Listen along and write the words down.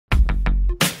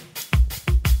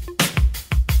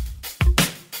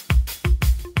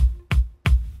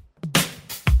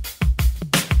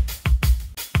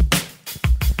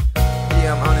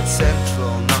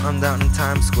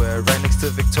to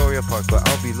Victoria Park, but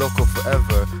I'll be local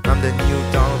forever. I'm the new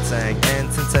Donald Tsang,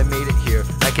 and since I made it here,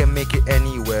 I can make it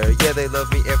anywhere. Yeah, they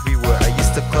love me everywhere. I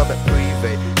used to club at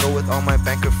Prive, go with all my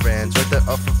banker friends, right there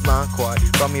off of Lan-Kwai.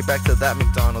 Brought me back to that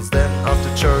McDonald's, then off to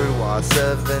Tsui Wah,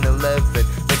 Se-ven-E-le-ven,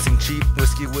 mixing cheap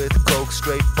whiskey with coke,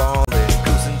 straight ballin'.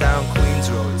 Cruising down Queens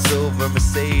Road, silver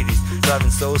Mercedes, driving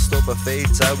so slow but Fei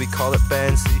Jai, we call it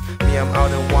fancy. Me, I'm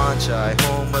out in Wan Chai,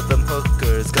 home of them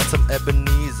hookers, got some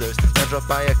Ebeneezers, I dropped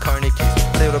by a Carnegie,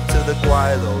 sailed up to the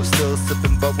Guai Los, still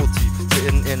sipping bubble tea,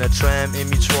 sitting in a tram, in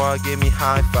me Chua gave me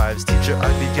high fives. Teacher,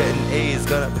 I be getting A's,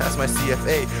 gonna pass my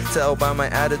CFA, tell by my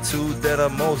attitude that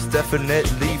I'm most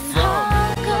definitely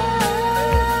from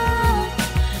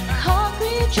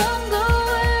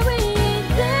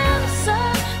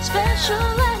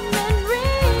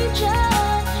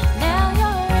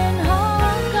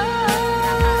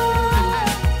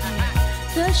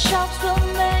shops will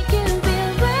make you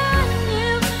feel brand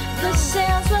new. The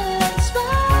sales will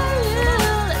inspire you.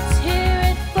 Let's hear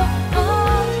it for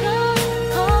Hong Kong,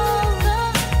 Hong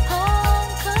Kong,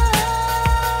 Hong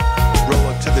Kong. Roll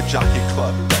up to the jockey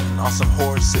club, betting on some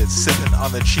horses, sipping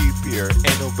on the cheap beer.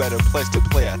 Ain't no better place to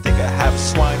play. I think I have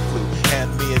swine flu.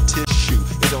 Hand me a tissue.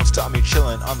 It don't stop me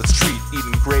chilling on the street,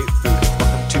 eating great food.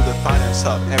 Welcome to the finance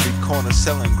hub. Every corner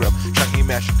selling grub. Chucky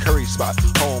Mash Curry Spot,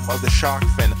 home of the shark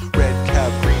fin. Red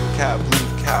cab, green cab,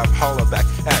 blue cab, hollaback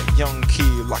at Young Key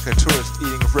like a tourist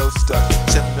eating roast duck.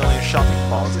 7 million shopping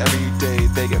malls, every day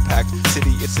they get packed.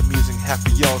 City, it's amusing, half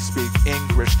of y'all speak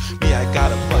English. Me, I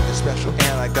got a plug, a special,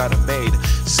 and I got a maid.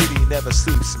 City never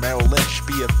sleeps, Merrill Lynch,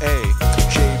 B of A,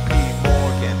 JP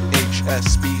Morgan,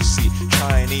 HSBC,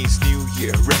 Chinese New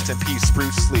Year, rest in peace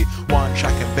Bruce Lee. Wan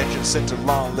Chai Convention Center,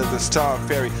 long live the Star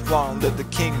Ferry, long live the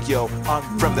King, yo. I'm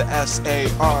from the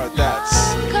SAR,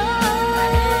 that's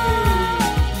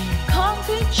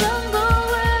jungle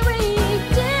where we eat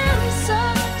dim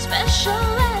sum, special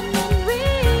and in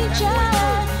region.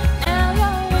 Now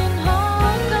you're in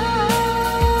Hong Kong.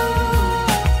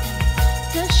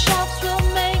 The shops will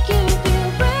make you feel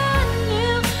brand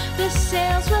new. The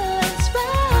sales will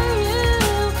inspire you.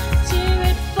 Cheer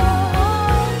it for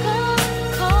Hong Kong,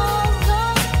 Hong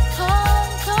Kong,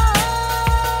 Hong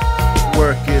Kong.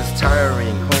 Work is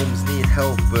tiring, homes need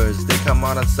helpers. They come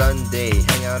out on Sunday,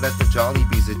 hang out at the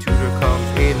Jollibees. A tutor comes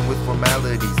in with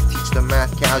formalities, teach them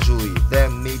math casually,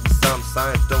 then maybe some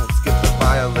science, don't skip the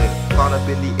violin. Caught up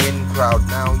in the in crowd,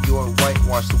 now you're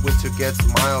whitewashed. The winter gets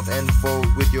mild and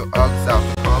fold with your Uggs out.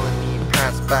 The colony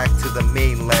passed back to the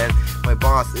mainland. My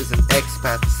boss is an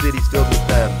expat, the city's filled with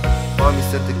them. Mommy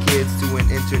sent the kids to an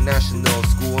international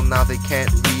school, now they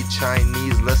can't read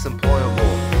Chinese, less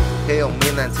employable. Hail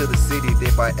mainland to the city,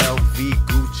 they buy LV,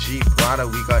 Gucci, Prada,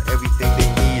 we got everything they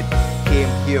need. Came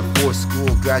here for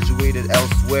school, graduated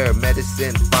elsewhere,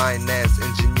 medicine, finance,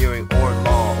 engineering, or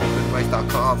law.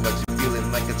 OpenRice.com got you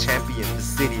feeling like a champion. The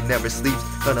city never sleeps,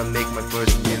 gonna make my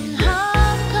first million.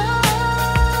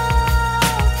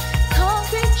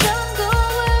 Concrete jungle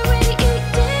where we eat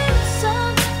dim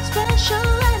sum, special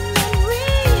and in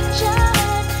region.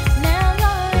 Now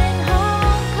you're in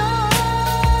Hong Kong.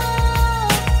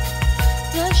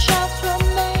 The shops will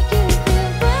make you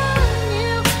feel brand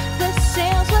new. The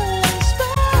sales will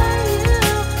inspire you.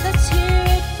 Let's hear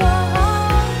it for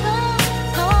Hong Kong,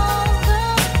 Hong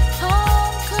Kong,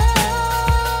 Hong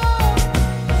Kong.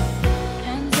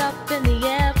 Hands up in the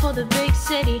air for the big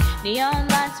city. Neon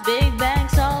lights, big bang.